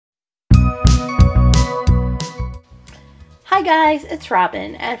Hi guys, it's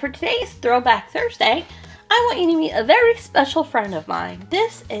Robin, and for today's Throwback Thursday, I want you to meet a very special friend of mine.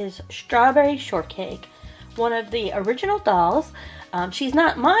 This is Strawberry Shortcake, one of the original dolls. She's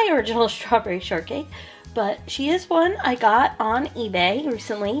not my original Strawberry Shortcake, but she is one I got on eBay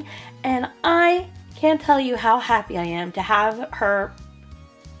recently, and I can't tell you how happy I am to have her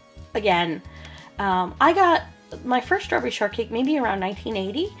again. I got my first Strawberry Shortcake maybe around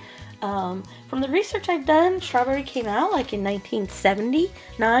 1980. From the research I've done, Strawberry came out like in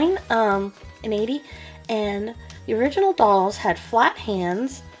 1979 and 80, and the original dolls had flat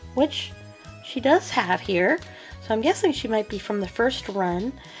hands, which she does have here, so I'm guessing she might be from the first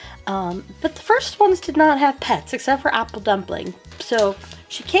run. But the first ones did not have pets except for Apple Dumpling, so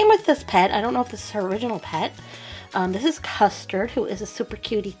she came with this pet. I don't know if this is her original pet. This is Custard, who is a super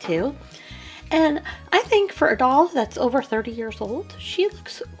cutie too. And I think for a doll that's over 30 years old, she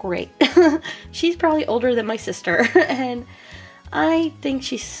looks great. She's probably older than my sister, and I think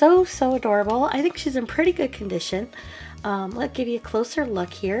she's so adorable. I think she's in pretty good condition. Let's give you a closer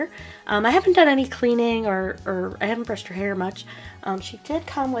look here. I haven't done any cleaning or I haven't brushed her hair much. She did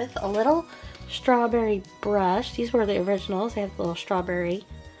come with a little strawberry brush. These were the originals. They have the little strawberry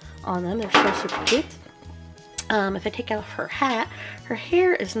on them. They're so super cute. If I take off her hat, her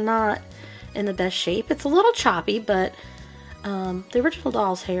hair is not in the best shape. It's a little choppy, but the original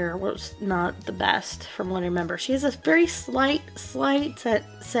doll's hair was not the best from what I remember. She has a very slight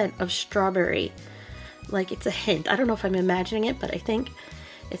scent of strawberry. Like, it's a hint. I don't know if I'm imagining it, but I think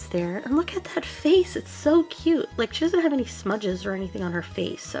it's there. And look at that face. It's so cute. Like, she doesn't have any smudges or anything on her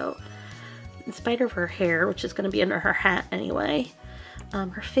face, so in spite of her hair, which is going to be under her hat anyway,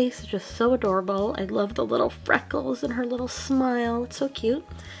 her face is just so adorable. I love the little freckles and her little smile. It's so cute.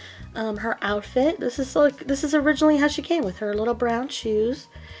 Her outfit, this is originally how she came, with her little brown shoes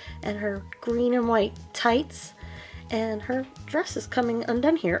and her green and white tights, and her dress is coming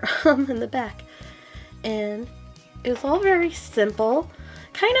undone here in the back. And it was all very simple,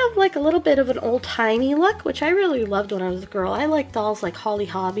 kind of like a little bit of an old-timey look, which I really loved when I was a girl. I liked dolls like Holly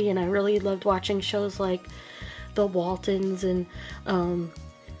Hobbie, and I really loved watching shows like The Waltons and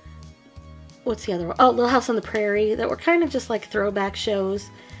what's the other one? Oh, Little House on the Prairie, that were kind of just like throwback shows.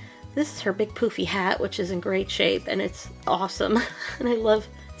 This is her big poofy hat, which is in great shape, and it's awesome. And I love,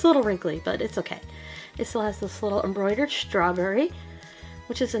 it's a little wrinkly, but it's okay. It still has this little embroidered strawberry,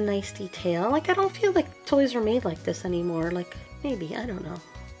 which is a nice detail. Like, I don't feel like toys are made like this anymore. Like, maybe, I don't know.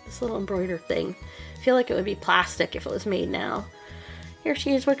 This little embroidered thing. I feel like it would be plastic if it was made now. Here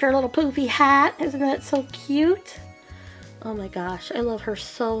she is with her little poofy hat. Isn't that so cute? Oh my gosh, I love her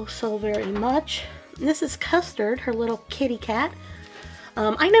so very much. And this is Custard, her little kitty cat.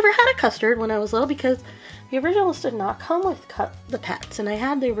 I never had a Custard when I was little because the originals did not come with the pets, and I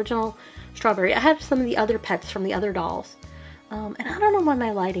had the original Strawberry. I had some of the other pets from the other dolls. And I don't know why my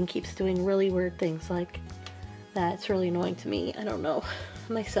lighting keeps doing really weird things like that. It's really annoying to me. I don't know.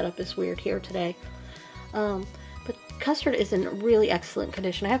 My setup is weird here today. But Custard is in really excellent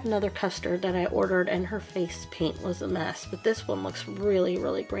condition. I have another Custard that I ordered, and her face paint was a mess, but this one looks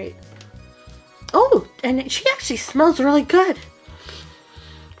really great. Oh, and she actually smells really good.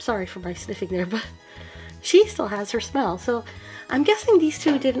 Sorry for my sniffing there, but she still has her smell. So I'm guessing these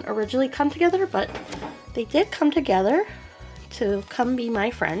two didn't originally come together, but they did come together to come be my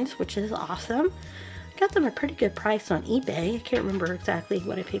friends, which is awesome. Got them a pretty good price on eBay. I can't remember exactly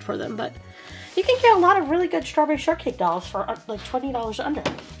what I paid for them, but you can get a lot of really good Strawberry Shortcake dolls for like $20 under.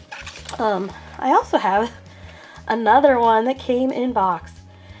 I also have another one that came in box,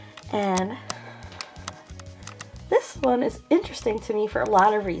 and this one is interesting to me for a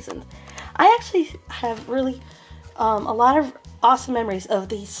lot of reasons. I actually have really a lot of awesome memories of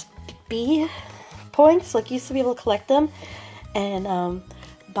these bee points. Like, used to be able to collect them and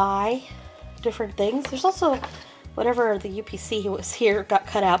buy different things. There's also whatever the UPC was here got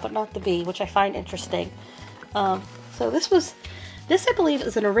cut out, but not the bee, which I find interesting. So this I believe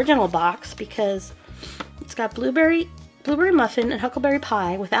is an original box because it's got blueberry muffin and huckleberry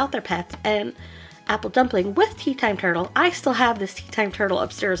pie without their pets, and Apple Dumpling with Tea Time Turtle. I still have this Tea Time Turtle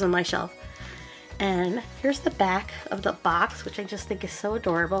upstairs on my shelf. And here's the back of the box, which I just think is so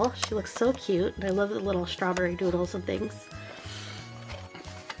adorable. She looks so cute, and I love the little strawberry doodles and things.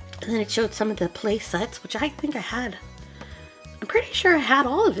 And then it showed some of the play sets, which I think I had. I'm pretty sure I had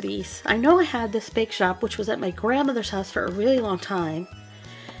all of these. I know I had this bake shop, which was at my grandmother's house for a really long time.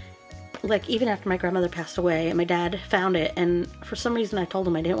 Like, even after my grandmother passed away, and my dad found it, and for some reason I told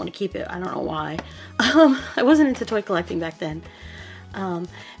him I didn't want to keep it. I don't know why. I wasn't into toy collecting back then. And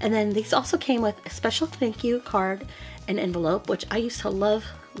then these also came with a special thank you card and envelope, which I used to love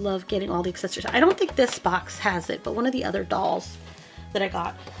love getting all the accessories. I don't think this box has it, but one of the other dolls that I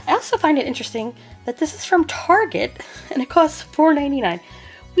got. I also find it interesting that this is from Target and it costs $4.99.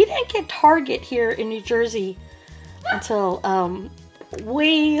 We didn't get Target here in New Jersey until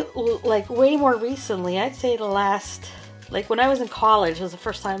way more recently. I'd say the last, like when I was in college was the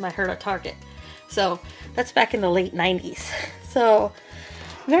first time I heard of Target. So that's back in the late 90s. So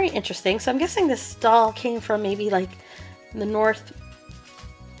very interesting. So I'm guessing this doll came from maybe like the north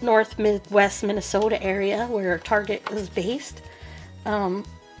Midwest Minnesota area where Target is based.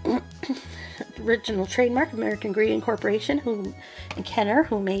 Original trademark, American Ingredient Corporation, and Kenner,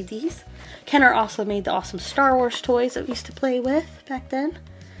 who made these. Kenner also made the awesome Star Wars toys that we used to play with back then.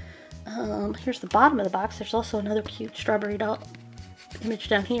 Here's the bottom of the box. There's also another cute strawberry doll image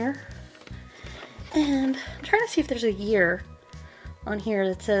down here. And I'm trying to see if there's a year on here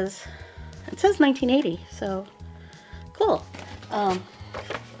that says, it says 1980, so cool.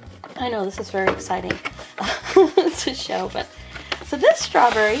 I know this is very exciting to show, but so this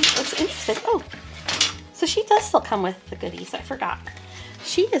strawberry, what's interesting, oh, so she does still come with the goodies, I forgot.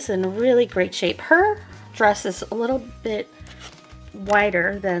 She is in really great shape. Her dress is a little bit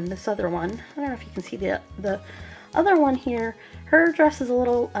wider than this other one. I don't know if you can see the other one here. Her dress is a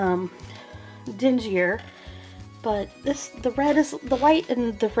little dingier, but the white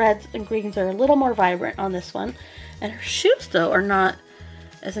and the reds and greens are a little more vibrant on this one. And her shoes, though, are not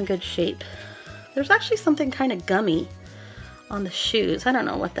as in good shape. There's actually something kind of gummy on the shoes. I don't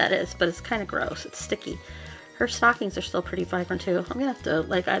know what that is, but it's kind of gross. It's sticky. Her stockings are still pretty vibrant too. I'm gonna have to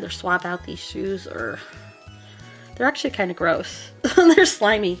like either swap out these shoes or they're actually kind of gross. They're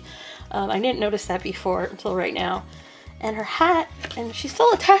slimy. I didn't notice that before until right now. And her hat, and she's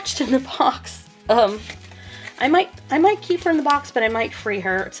still attached in the box. I might keep her in the box, but I might free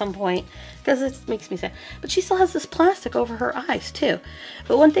her at some point because it makes me sad. But she still has this plastic over her eyes too.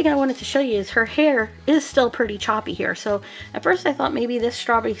 But one thing I wanted to show you is her hair is still pretty choppy here. So at first I thought maybe this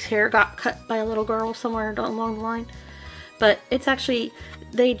strawberry's hair got cut by a little girl somewhere along the line. But it's actually,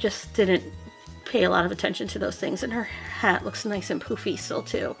 they just didn't pay a lot of attention to those things. And her hat looks nice and poofy still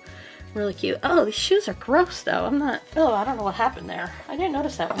too. Really cute. Oh, these shoes are gross though. I don't know what happened there. I didn't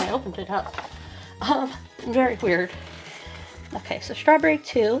notice that when I opened it up. Very weird. Okay, so Strawberry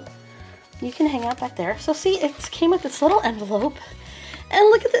 2, you can hang out back there. So see, it came with this little envelope. And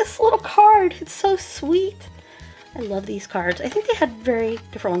look at this little card. It's so sweet. I love these cards. I think they had very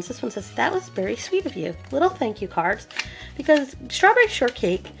different ones. This one says, "That was very sweet of you." Little thank you cards. Because Strawberry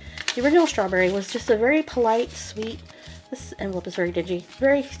Shortcake, the original Strawberry, was just a very polite, sweet, this envelope is very dingy,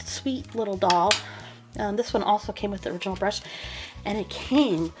 very sweet little doll. This one also came with the original brush. And it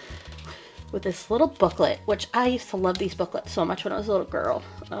came with this little booklet, which I used to love these booklets so much when I was a little girl.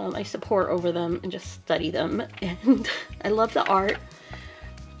 I used to pore over them and just study them, and I love the art.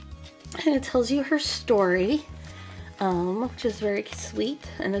 And it tells you her story, which is very sweet,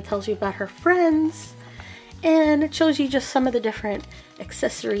 and it tells you about her friends, and it shows you just some of the different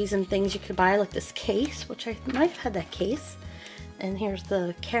accessories and things you could buy, like this case, which I might have had that case. And here's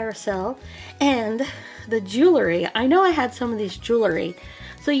the carousel, and the jewelry. I know I had some of these jewelry.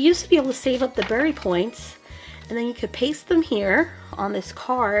 So you used to be able to save up the berry points, and then you could paste them here on this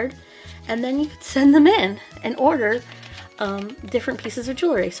card, and then you could send them in and order different pieces of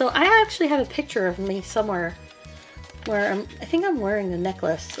jewelry. So I actually have a picture of me somewhere where I think I'm wearing a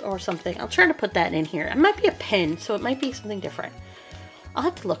necklace or something. I'll try to put that in here. It might be a pin, so it might be something different. I'll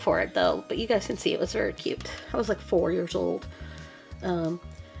have to look for it though, but you guys can see it was very cute. I was like 4 years old.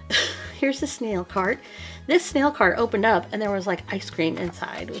 Here's the snail cart. This snail cart opened up and there was like ice cream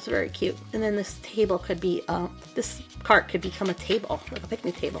inside. It was very cute. And then this table could be, this cart could become a table, like a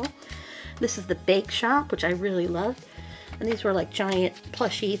picnic table. This is the bake shop, which I really loved. And these were like giant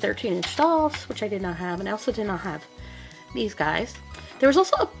plushy 13-inch dolls, which I did not have. And I also did not have these guys. There was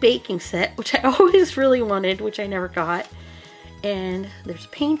also a baking set, which I always really wanted, which I never got. And there's a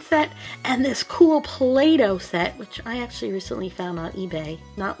paint set and this cool Play-Doh set, which I actually recently found on eBay.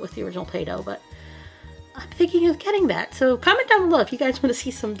 Not with the original Play-Doh, but I'm thinking of getting that. So comment down below if you guys want to see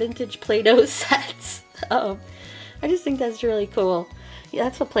some vintage Play-Doh sets. I just think that's really cool. Yeah,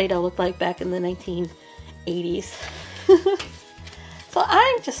 that's what Play-Doh looked like back in the 1980s. So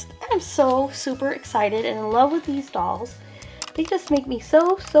I'm so super excited and in love with these dolls. They just make me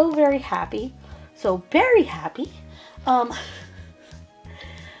so very happy. So very happy.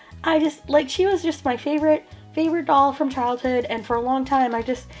 I just, like, she was just my favorite doll from childhood, and for a long time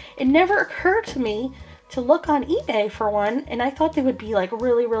it never occurred to me to look on eBay for one, and I thought they would be like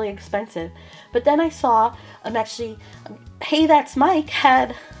really expensive. But then I saw, Hey That's Mike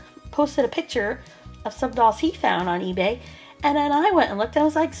had posted a picture of some dolls he found on eBay, And then I went and looked and I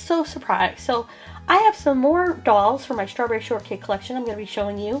was like so surprised. So I have some more dolls for my Strawberry Shortcake collection I'm going to be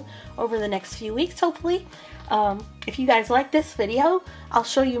showing you over the next few weeks, hopefully. If you guys like this video, I'll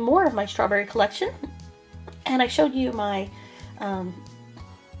show you more of my strawberry collection. And I showed you my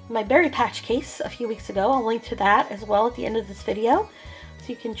my berry patch case a few weeks ago. I'll link to that as well at the end of this video, so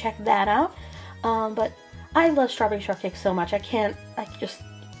you can check that out. But I love Strawberry Shortcake so much.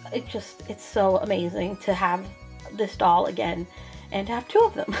 It's so amazing to have this doll again and to have two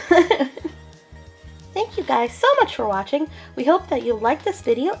of them. Thank you guys so much for watching. We hope that you like this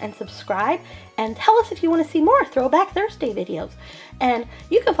video and subscribe, and tell us if you want to see more Throwback Thursday videos. And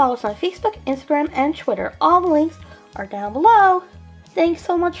you can follow us on Facebook, Instagram, and Twitter. All the links are down below. Thanks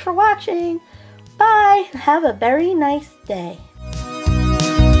so much for watching. Bye. Have a very nice day.